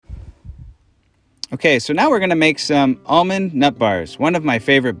Okay, so now we're going to make some almond nut bars, one of my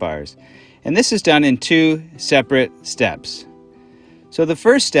favorite bars. And this is done in 2 separate steps. So the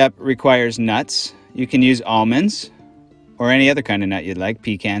first step requires nuts. You can use almonds or any other kind of nut you'd like,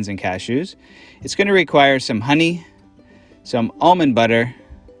 pecans and cashews. It's going to require some honey, some almond butter,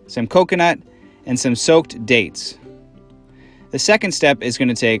 some coconut, and some soaked dates. The second step is going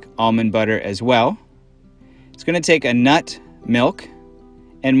to take almond butter as well. It's going to take a nut milk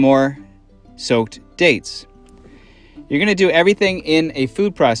and more soaked dates. You're going to do everything in a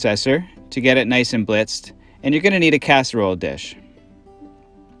food processor to get it nice and blitzed, and you're going to need a casserole dish.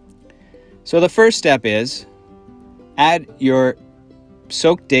 So the first step is add your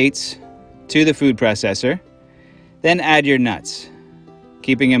soaked dates to the food processor, then add your nuts.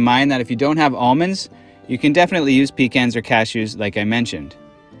 Keeping in mind that if you don't have almonds, you can definitely use pecans or cashews like I mentioned.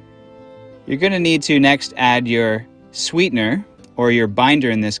 You're going to need to next add your sweetener, or your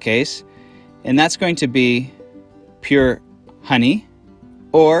binder in this case, and that's going to be pure honey,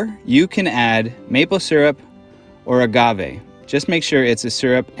 or you can add maple syrup or agave. Just make sure it's a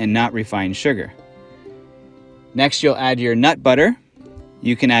syrup and not refined sugar. Next, you'll add your nut butter.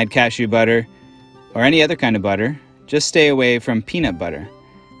 You can add cashew butter or any other kind of butter. Just stay away from peanut butter.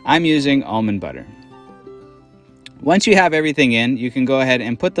 I'm using almond butter. Once you have everything in, you can go ahead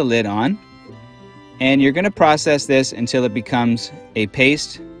and put the lid on, and you're going to process this until it becomes a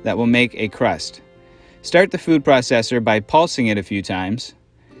paste that will make a crust. Start the food processor by pulsing it a few times.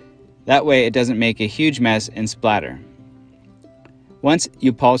 That way it doesn't make a huge mess and splatter. Once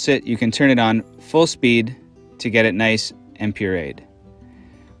you pulse it, you can turn it on full speed to get it nice and pureed.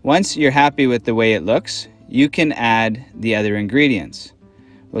 Once you're happy with the way it looks, you can add the other ingredients.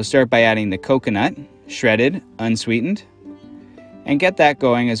 We'll start by adding the coconut, shredded, unsweetened, and get that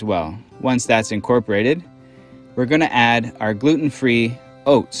going as well. Once that's incorporated, we're going to add our gluten-free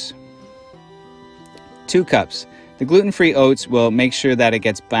oats. 2 cups. The gluten-free oats will make sure that it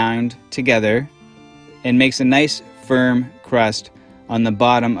gets bound together and makes a nice firm crust on the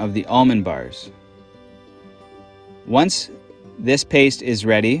bottom of the almond bars. Once this paste is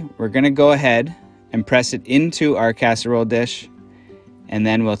ready, we're going to go ahead and press it into our casserole dish, and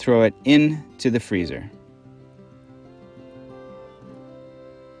then we'll throw it into the freezer.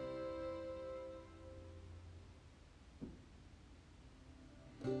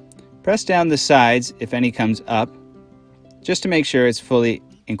 Press down the sides if any comes up, just to make sure it's fully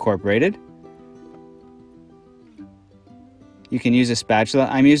incorporated. You can use a spatula.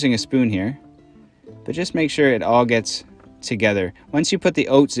 I'm using a spoon here, but just make sure it all gets together. Once you put the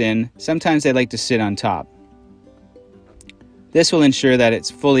oats in, sometimes they like to sit on top. This will ensure that it's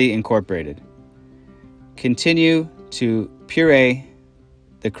fully incorporated. Continue to puree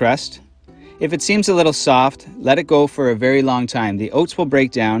the crust. If it seems a little soft, let it go for a very long time. The oats will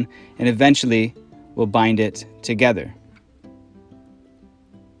break down and eventually will bind it together.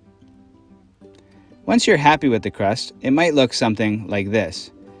 Once you're happy with the crust, it might look something like this.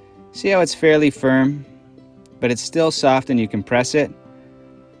 See how it's fairly firm, but it's still soft and you can press it?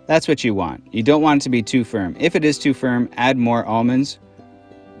 That's what you want. You don't want it to be too firm. If it is too firm, add more almond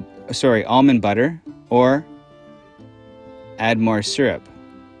butter, or add more syrup.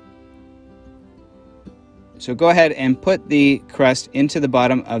 So go ahead and put the crust into the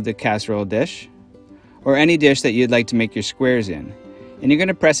bottom of the casserole dish, or any dish that you'd like to make your squares in. And you're going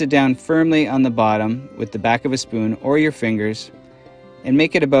to press it down firmly on the bottom with the back of a spoon or your fingers, and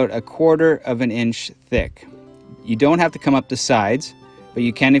make it about 1/4 of an inch thick. You don't have to come up the sides, but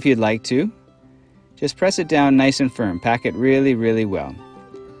you can if you'd like to. Just press it down nice and firm. Pack it really, really well.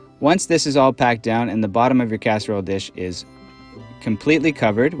 Once this is all packed down and the bottom of your casserole dish is completely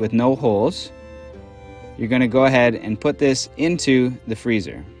covered with no holes, you're going to go ahead and put this into the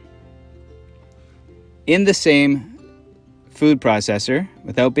freezer. In the same food processor,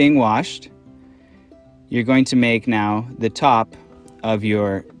 without being washed, you're going to make now the top of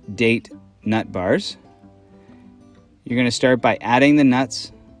your date nut bars. You're going to start by adding the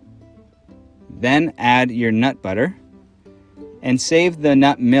nuts, then add your nut butter, and save the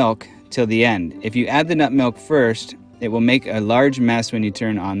nut milk till the end. If you add the nut milk first, it will make a large mess when you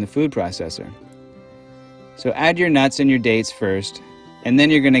turn on the food processor. So add your nuts and your dates first, and then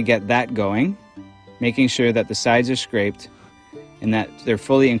you're going to get that going, making sure that the sides are scraped and that they're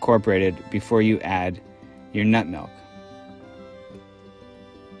fully incorporated before you add your nut milk.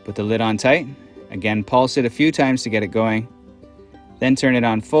 Put the lid on tight. Again, pulse it a few times to get it going. Then turn it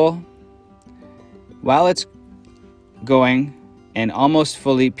on full. While it's going and almost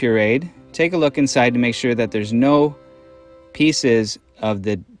fully pureed, take a look inside to make sure that there's no pieces of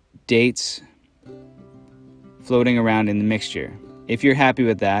the dates floating around in the mixture. If you're happy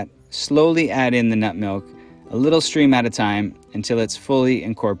with that, slowly add in the nut milk, a little stream at a time, until it's fully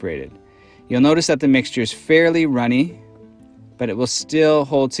incorporated. You'll notice that the mixture is fairly runny, but it will still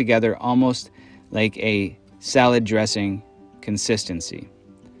hold together almost like a salad dressing consistency.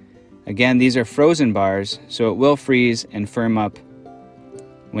 Again, these are frozen bars, so it will freeze and firm up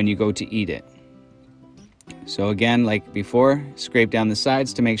when you go to eat it. So again, like before, scrape down the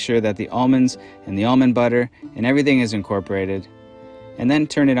sides to make sure that the almonds and the almond butter and everything is incorporated, and then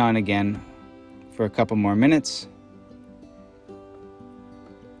turn it on again for a couple more minutes.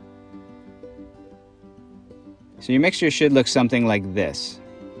 So your mixture should look something like this.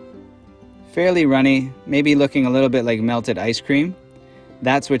 Fairly runny, maybe looking a little bit like melted ice cream.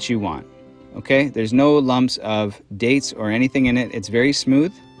 That's what you want, okay? There's no lumps of dates or anything in it. It's very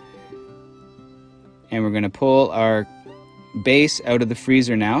smooth. And we're gonna pull our base out of the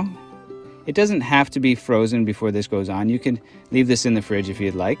freezer now. It doesn't have to be frozen before this goes on. You can leave this in the fridge if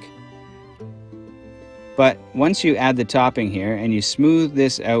you'd like. But once you add the topping here and you smooth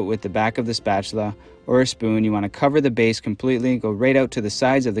this out with the back of the spatula or a spoon, you want to cover the base completely, go right out to the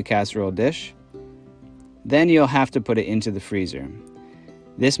sides of the casserole dish. Then you'll have to put it into the freezer.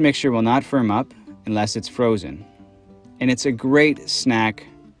 This mixture will not firm up unless it's frozen. And it's a great snack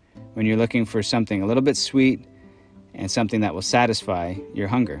when you're looking for something a little bit sweet and something that will satisfy your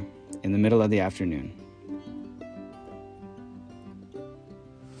hunger in the middle of the afternoon.